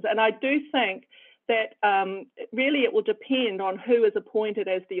options. And I do think that really it will depend on who is appointed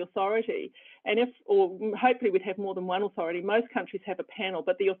as the authority. And hopefully we'd have more than one authority. Most countries have a panel,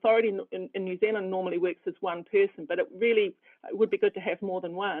 but the authority in New Zealand normally works as one person, but it would be good to have more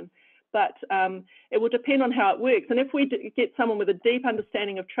than one. But it will depend on how it works. And if we get someone with a deep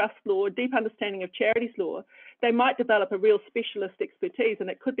understanding of trust law, a deep understanding of charities law, they might develop a real specialist expertise, and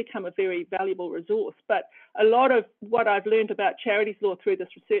it could become a very valuable resource. But a lot of what I've learned about charities law through this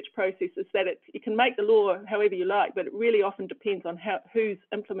research process is that you can make the law however you like, but it really often depends on who's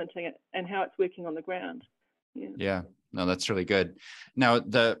implementing it and how it's working on the ground. Yeah. No, that's really good. Now,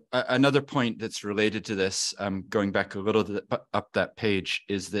 another point that's related to this, going back a little bit up that page,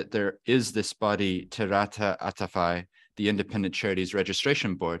 is that there is this body, Te Rata Atawhai, the Independent Charities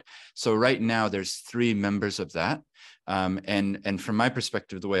Registration Board. So right now, there's 3 members of that. And from my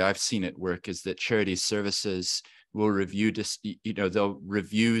perspective, the way I've seen it work is that Charities Services will review this, they'll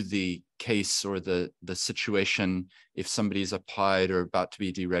review the case or the situation. If somebody's applied or about to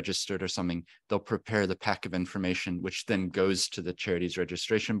be deregistered or something, they'll prepare the pack of information, which then goes to the Charities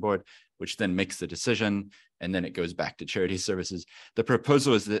Registration Board, which then makes the decision, and then it goes back to Charities Services. The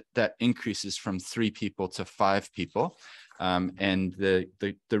proposal is that increases from 3 people to 5 people. And the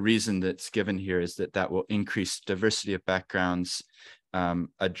reason that's given here is that will increase diversity of backgrounds,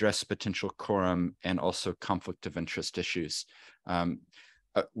 address potential quorum, and also conflict of interest issues.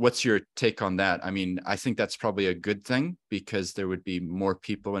 What's your take on that? I mean, I think that's probably a good thing because there would be more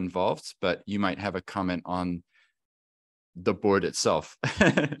people involved, but you might have a comment on the board itself.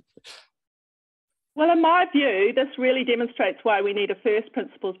 Well, in my view, this really demonstrates why we need a first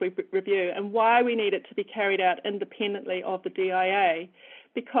principles review and why we need it to be carried out independently of the DIA,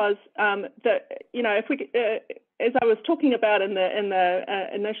 because if we, as I was talking about in the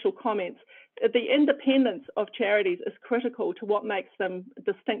initial comments, the independence of charities is critical to what makes them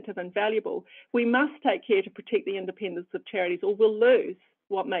distinctive and valuable. We must take care to protect the independence of charities, or we'll lose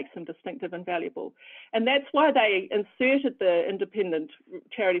what makes them distinctive and valuable. And that's why they inserted the Independent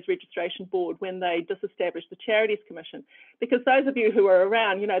Charities Registration Board when they disestablished the Charities Commission. Because those of you who are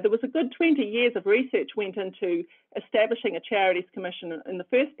around, there was a good 20 years of research went into establishing a Charities Commission in the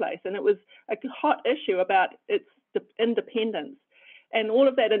first place. And it was a hot issue about its independence. And all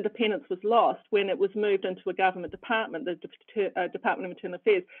of that independence was lost when it was moved into a government department, the Department of Internal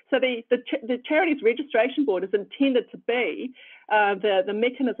Affairs. So the Charities Registration Board is intended to be the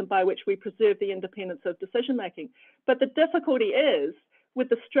mechanism by which we preserve the independence of decision making. But the difficulty is, with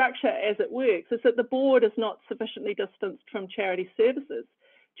the structure as it works, is that the board is not sufficiently distanced from Charities Services.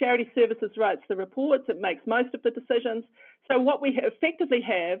 Charities Services writes the reports, it makes most of the decisions. So what we effectively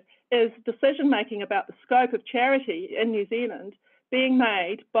have is decision making about the scope of charity in New Zealand being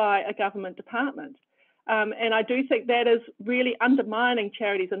made by a government department. And I do think that is really undermining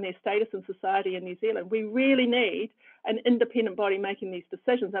charities and their status in society in New Zealand. We really need an independent body making these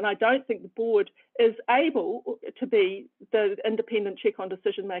decisions. And I don't think the board is able to be the independent check on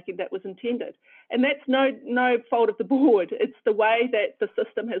decision making that was intended. And that's no fault of the board. It's the way that the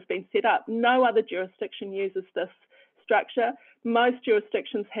system has been set up. No other jurisdiction uses this structure. Most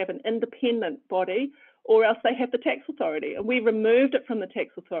jurisdictions have an independent body, or else they have the tax authority. And we removed it from the tax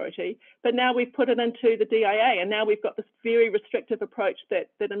authority, but now we've put it into the DIA, and now we've got this very restrictive approach that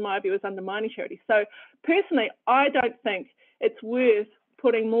in my view is undermining charities. So personally, I don't think it's worth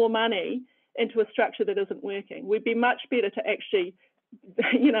putting more money into a structure that isn't working. We'd be much better to actually,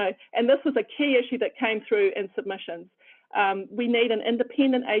 and this was a key issue that came through in submissions. We need an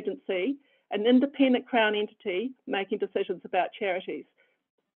independent agency, an independent Crown entity making decisions about charities.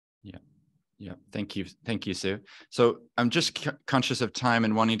 Yeah. Yeah, thank you, Sue. So I'm just conscious of time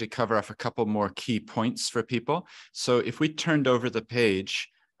and wanting to cover off a couple more key points for people. So if we turned over the page,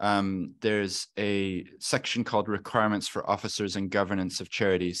 there's a section called Requirements for Officers and Governance of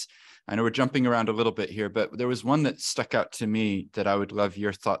Charities. I know we're jumping around a little bit here, but there was one that stuck out to me that I would love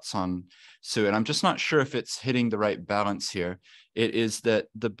your thoughts on, Sue, and I'm just not sure if it's hitting the right balance here. It is that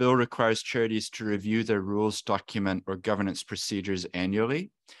the bill requires charities to review their rules, document, or governance procedures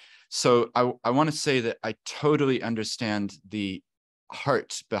annually. So I want to say that I totally understand the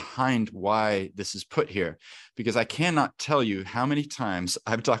heart behind why this is put here, because I cannot tell you how many times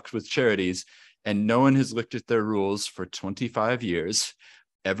I've talked with charities and no one has looked at their rules for 25 years.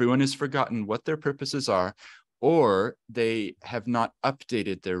 Everyone has forgotten what their purposes are, or they have not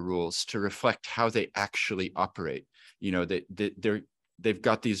updated their rules to reflect how they actually operate. You know, they've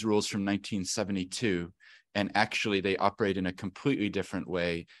got these rules from 1972, and actually they operate in a completely different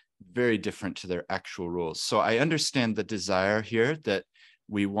way, very different to their actual rules. So I understand the desire here that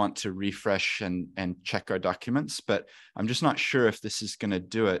we want to refresh and check our documents, but I'm just not sure if this is going to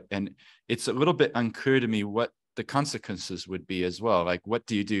do it. And it's a little bit unclear to me what the consequences would be as well. Like, what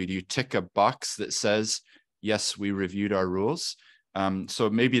do? Do you tick a box that says, yes, we reviewed our rules? So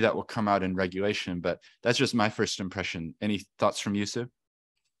maybe that will come out in regulation, but that's just my first impression. Any thoughts from you, Sue?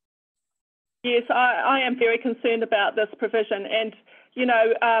 Yes, I am very concerned about this provision. And, you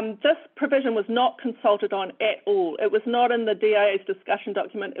know, this provision was not consulted on at all. It was not in the DIA's discussion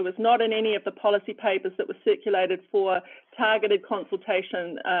document. It was not in any of the policy papers that were circulated for targeted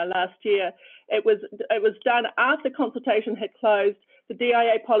consultation last year. It was done after consultation had closed. The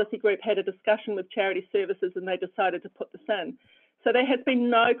DIA policy group had a discussion with Charity Services and they decided to put this in. So there has been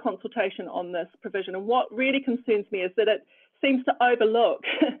no consultation on this provision. And what really concerns me is that it seems to overlook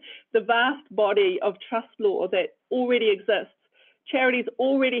the vast body of trust law that already exists. Charities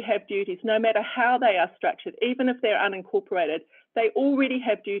already have duties, no matter how they are structured, even if they're unincorporated. They already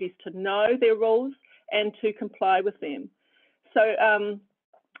have duties to know their rules and to comply with them. So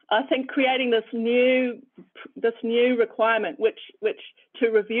I think creating this new requirement, which to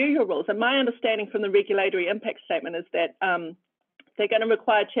review your rules, and my understanding from the regulatory impact statement is that they're going to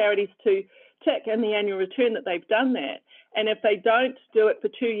require charities to tick in the annual return that they've done that. And if they don't do it for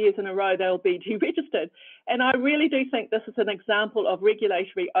 2 years in a row, they'll be deregistered. And I really do think this is an example of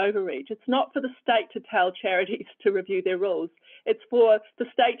regulatory overreach. It's not for the state to tell charities to review their rules. It's for the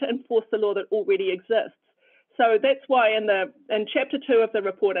state to enforce the law that already exists. So that's why in chapter 2 of the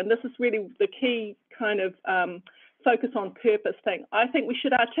report, and this is really the key kind of focus on purpose thing, I think we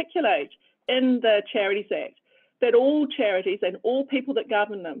should articulate in the Charities Act that all charities and all people that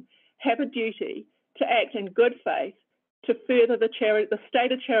govern them have a duty to act in good faith to further the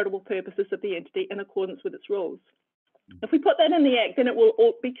stated charitable purposes of the entity in accordance with its rules. If we put that in the Act, then it will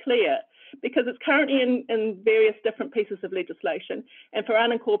all be clear, because it's currently in various different pieces of legislation, and for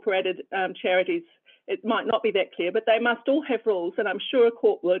unincorporated charities, it might not be that clear, but they must all have rules, and I'm sure a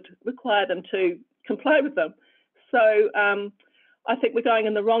court would require them to comply with them. So I think we're going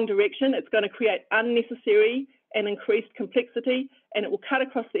in the wrong direction. It's going to create unnecessary and increased complexity, and it will cut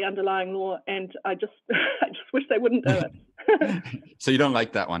across the underlying law. And I just wish they wouldn't do it. So you don't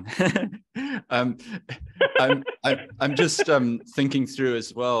like that one. I'm just thinking through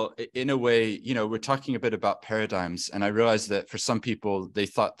as well. In a way, you know, we're talking a bit about paradigms, and I realized that for some people, they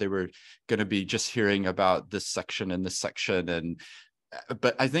thought they were going to be just hearing about this section and this section,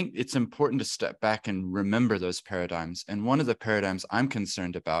 but I think it's important to step back and remember those paradigms. And one of the paradigms I'm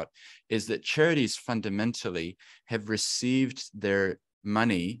concerned about is that charities fundamentally have received their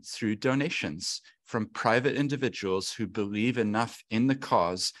money through donations from private individuals who believe enough in the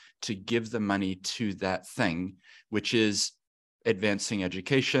cause to give the money to that thing, which is advancing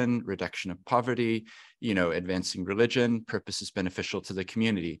education, reduction of poverty, you know, advancing religion, purposes beneficial to the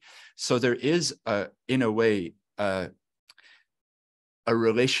community. So there is, in a way, a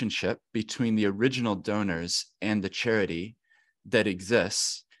relationship between the original donors and the charity that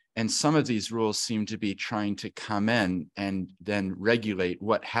exists. And some of these rules seem to be trying to come in and then regulate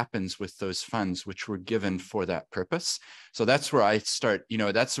what happens with those funds which were given for that purpose. So that's where I start, you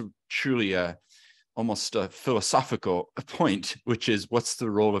know, that's truly almost a philosophical point, which is what's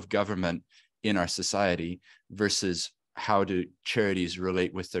the role of government in our society versus how do charities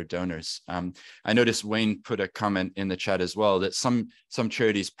relate with their donors? I noticed Wayne put a comment in the chat as well that some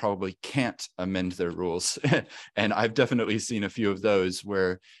charities probably can't amend their rules. And I've definitely seen a few of those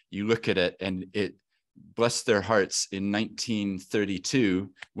where you look at it and it, bless their hearts, in 1932,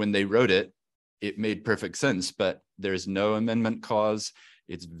 when they wrote it, it made perfect sense, but there's no amendment clause.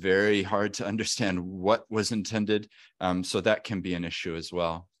 It's very hard to understand what was intended. So that can be an issue as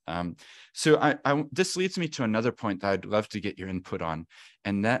well. So this leads me to another point that I'd love to get your input on,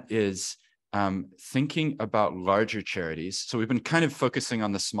 and that is thinking about larger charities. So we've been kind of focusing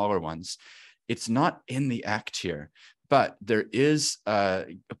on the smaller ones. It's not in the Act here, but there is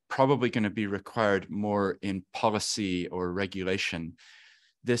probably going to be required more in policy or regulation.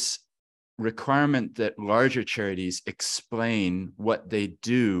 This requirement that larger charities explain what they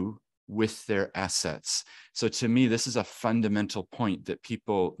do with their assets. So to me, this is a fundamental point that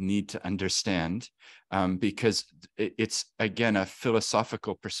people need to understand, because it's, again, a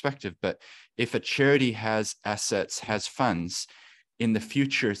philosophical perspective. But if a charity has assets, has funds, in the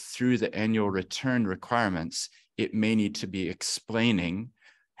future, through the annual return requirements, it may need to be explaining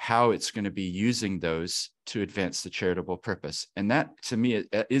how it's going to be using those to advance the charitable purpose. And that, to me,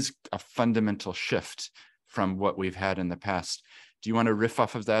 is a fundamental shift from what we've had in the past. Do you want to riff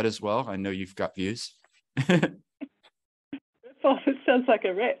off of that as well? I know you've got views. Riff off, it sounds like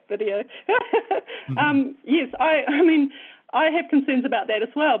a rap video. Yes, I mean, I have concerns about that as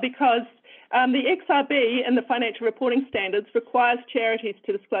well, because the XRB and the financial reporting standards requires charities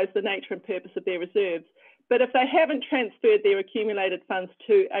to disclose the nature and purpose of their reserves. But if they haven't transferred their accumulated funds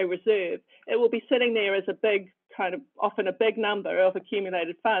to a reserve, it will be sitting there as a big, kind of often a big number of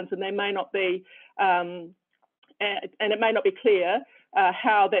accumulated funds, and they may not be, and it may not be clear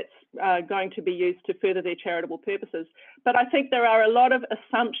how that's going to be used to further their charitable purposes. But I think there are a lot of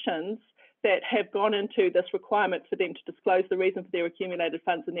assumptions that have gone into this requirement for them to disclose the reason for their accumulated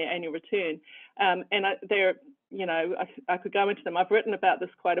funds in their annual return. I could go into them. I've written about this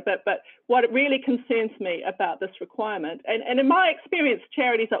quite a bit, but what really concerns me about this requirement, and in my experience,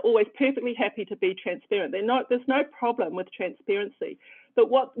 charities are always perfectly happy to be transparent. There's no problem with transparency. But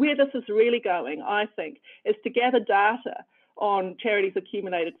where this is really going, I think, is to gather data on charities'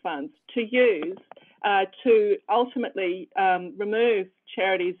 accumulated funds to use to ultimately remove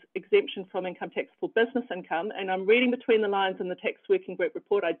charities' exemption from income tax for business income. And I'm reading between the lines in the Tax Working Group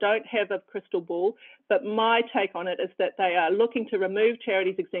report. I don't have a crystal ball, but my take on it is that they are looking to remove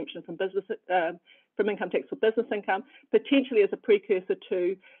charities' exemption from income tax for business income, potentially as a precursor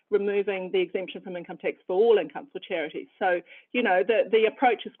to removing the exemption from income tax for all income for charities. So, you know, the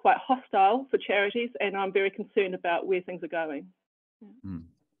approach is quite hostile for charities, and I'm very concerned about where things are going. Yeah.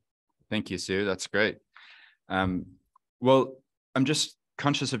 Thank you, Sue. That's great. Well, I'm just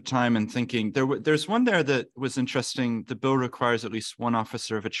conscious of time and thinking there's one there that was interesting. The bill requires at least one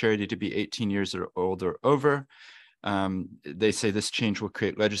officer of a charity to be 18 years or older or over. They say this change will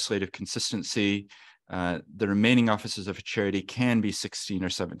create legislative consistency. The remaining officers of a charity can be 16 or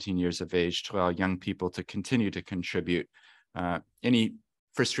 17 years of age to allow young people to continue to contribute. Any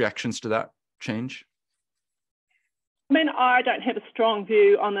first reactions to that change? I mean, I don't have a strong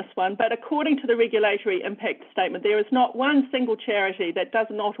view on this one, but according to the regulatory impact statement, there is not one single charity that does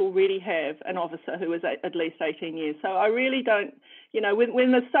not already have an officer who is at least 18 years. So I really don't, you know,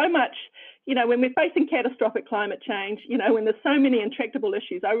 when there's so much, you know, when we're facing catastrophic climate change, you know, when there's so many intractable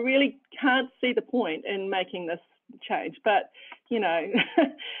issues, I really can't see the point in making this change. But, you know,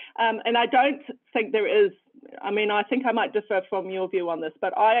 and I don't think there is, I mean, I think I might differ from your view on this,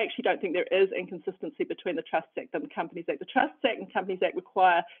 but I actually don't think there is inconsistency between the Trusts Act and the Companies Act. The Trusts Act and Companies Act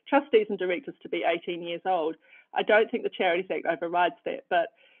require trustees and directors to be 18 years old. I don't think the Charities Act overrides that, but,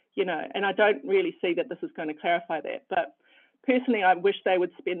 you know, and I don't really see that this is going to clarify that. But personally, I wish they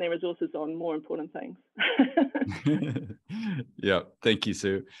would spend their resources on more important things. Yeah, thank you,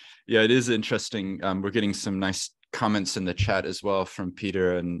 Sue. Yeah, it is interesting. We're getting some nice comments in the chat as well from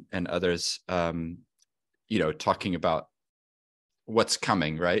Peter and others. You know, talking about what's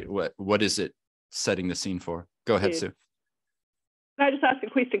coming, right? What is it setting the scene for? Go ahead, Sue. Can I just ask a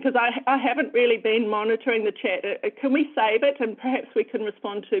question? Because I haven't really been monitoring the chat. Can we save it and perhaps we can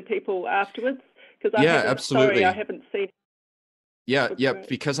respond to people afterwards? Because absolutely. Sorry, I haven't seen. Yeah,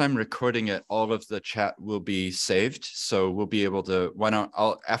 because I'm recording it, all of the chat will be saved. So we'll be able to,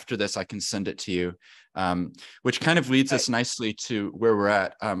 after this, I can send it to you, which kind of leads us nicely to where we're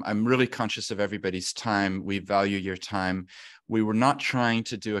at. I'm really conscious of everybody's time. We value your time. We were not trying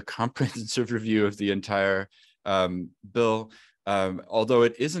to do a comprehensive review of the entire bill, although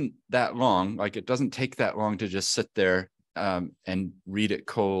it isn't that long. Like, it doesn't take that long to just sit there and read it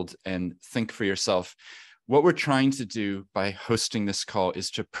cold and think for yourself. What we're trying to do by hosting this call is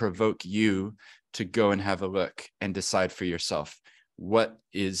to provoke you to go and have a look and decide for yourself what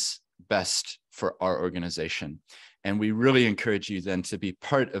is best for our organization. And we really encourage you then to be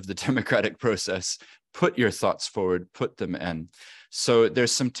part of the democratic process. Put your thoughts forward, put them in. So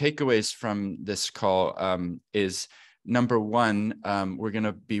there's some takeaways from this call. Is number one, we're going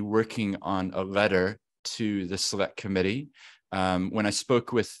to be working on a letter to the select committee. When I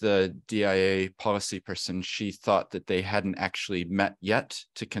spoke with the DIA policy person, she thought that they hadn't actually met yet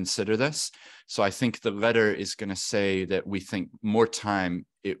to consider this. So I think the letter is going to say that we think more time,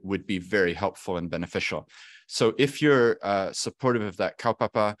 it would be very helpful and beneficial. So if you're supportive of that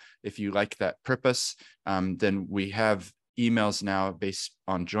kaupapa, if you like that purpose, then we have emails now based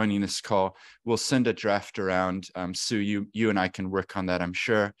on joining this call. We'll send a draft around. Sue, you and I can work on that, I'm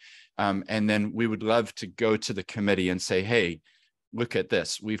sure. And then we would love to go to the committee and say, hey, look at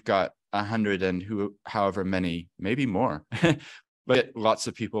this. We've got 100 and however many, maybe more, but lots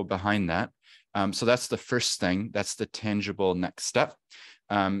of people behind that. So that's the first thing. That's the tangible next step.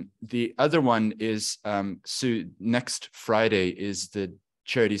 The other one is, so next Friday is the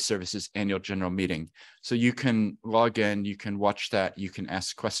Charities Services Annual General Meeting. So you can log in, you can watch that, you can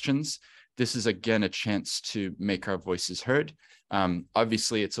ask questions. This is, again, a chance to make our voices heard.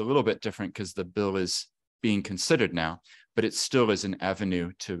 Obviously, it's a little bit different because the bill is being considered now, but it still is an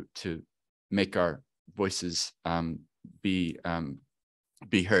avenue to make our voices be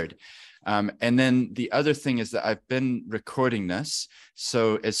heard. And then the other thing is that I've been recording this.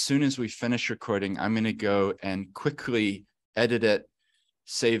 So as soon as we finish recording, I'm going to go and quickly edit it,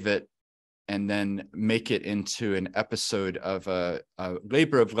 save it, and then make it into an episode of a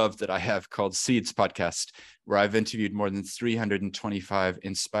labor of love that I have called Seeds Podcast, where I've interviewed more than 325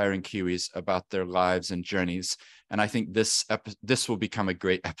 inspiring Kiwis about their lives and journeys. And I think this will become a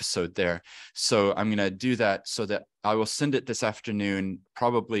great episode there. So I'm going to do that so that I will send it this afternoon,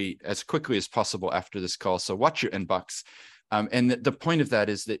 probably as quickly as possible after this call. So watch your inbox. And the point of that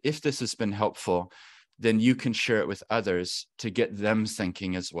is that if this has been helpful, then you can share it with others to get them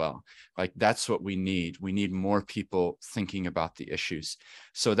thinking as well. Like, that's what we need. We need more people thinking about the issues.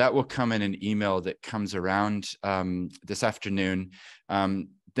 So that will come in an email that comes around this afternoon. Then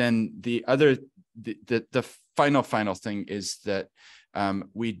the final thing is that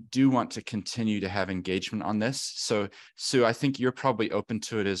we do want to continue to have engagement on this. So, Sue, I think you're probably open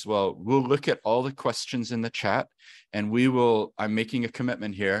to it as well. We'll look at all the questions in the chat, and I'm making a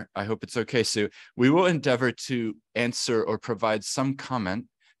commitment here. I hope it's okay, Sue. We will endeavor to answer or provide some comment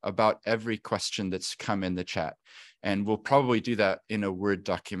about every question that's come in the chat. And we'll probably do that in a Word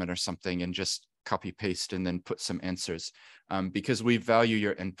document or something and just copy paste and then put some answers, because we value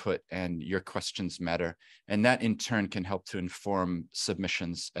your input and your questions matter. And that in turn can help to inform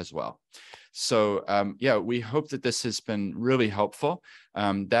submissions as well. So yeah, we hope that this has been really helpful.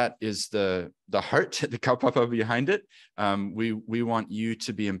 That is the heart, the kaupapa behind it. We want you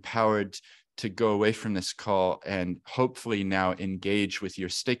to be empowered to go away from this call and hopefully now engage with your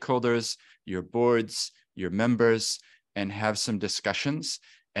stakeholders, your boards, your members, and have some discussions,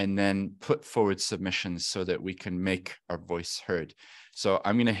 and then put forward submissions so that we can make our voice heard. So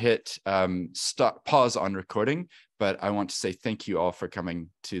I'm going to hit pause on recording, but I want to say thank you all for coming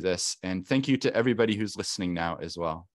to this, and thank you to everybody who's listening now as well.